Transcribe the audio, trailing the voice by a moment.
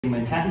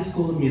Manhattan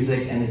School of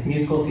Music and its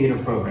musical theater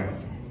program.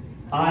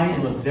 I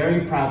am a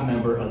very proud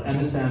member of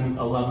MSM's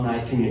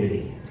alumni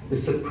community. The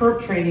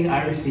superb training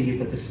I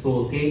received at the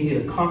school gave me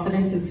the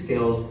confidence and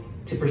skills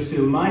to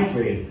pursue my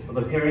dream of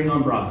appearing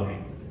on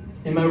Broadway.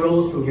 In my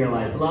roles for Here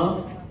Lies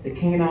Love, The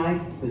King and I,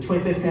 the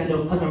 25th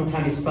Annual Putnam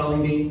County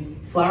Spelling Bee,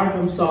 Flower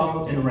Drum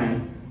Song, and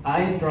Rent,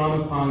 I have drawn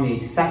upon the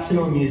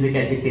exceptional music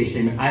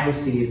education I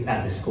received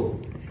at the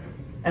school.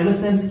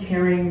 MSM's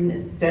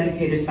caring,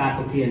 dedicated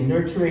faculty and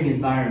nurturing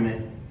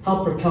environment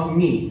helped propel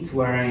me to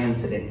where I am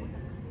today.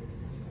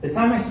 The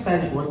time I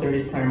spent at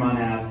 130 Claremont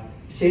Ave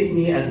shaped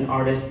me as an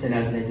artist and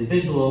as an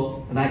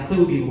individual, and I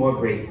couldn't be more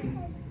grateful.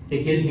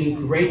 It gives me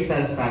great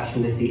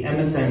satisfaction to see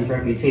MSM's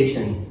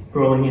reputation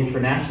growing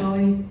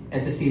internationally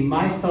and to see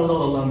my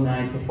fellow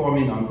alumni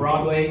performing on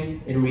Broadway,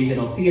 in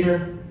regional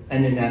theater,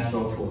 and in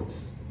national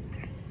tours.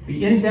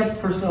 The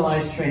in-depth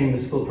personalized training the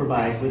school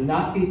provides would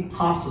not be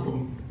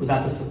possible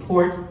without the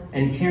support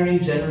and caring,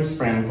 generous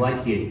friends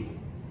like you.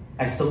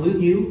 I salute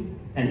you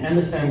and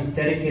MSM's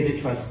dedicated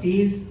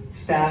trustees,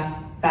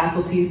 staff,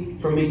 faculty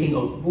for making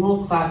a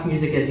world-class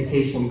music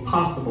education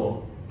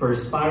possible for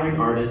aspiring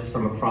artists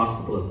from across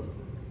the globe.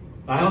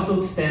 I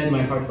also extend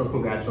my heartfelt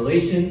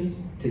congratulations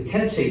to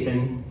Ted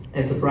Chapin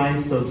and to Brian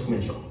Stokes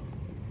Mitchell.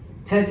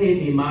 Ted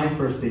gave me my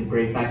first big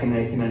break back in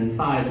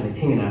 1995 in The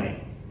King and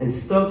I, and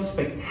Stokes'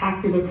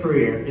 spectacular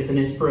career is an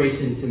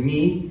inspiration to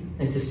me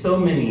and to so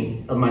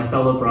many of my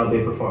fellow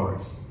Broadway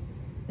performers.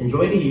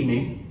 Enjoy the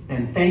evening,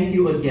 and thank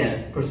you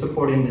again for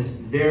supporting this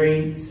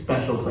very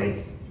special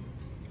place.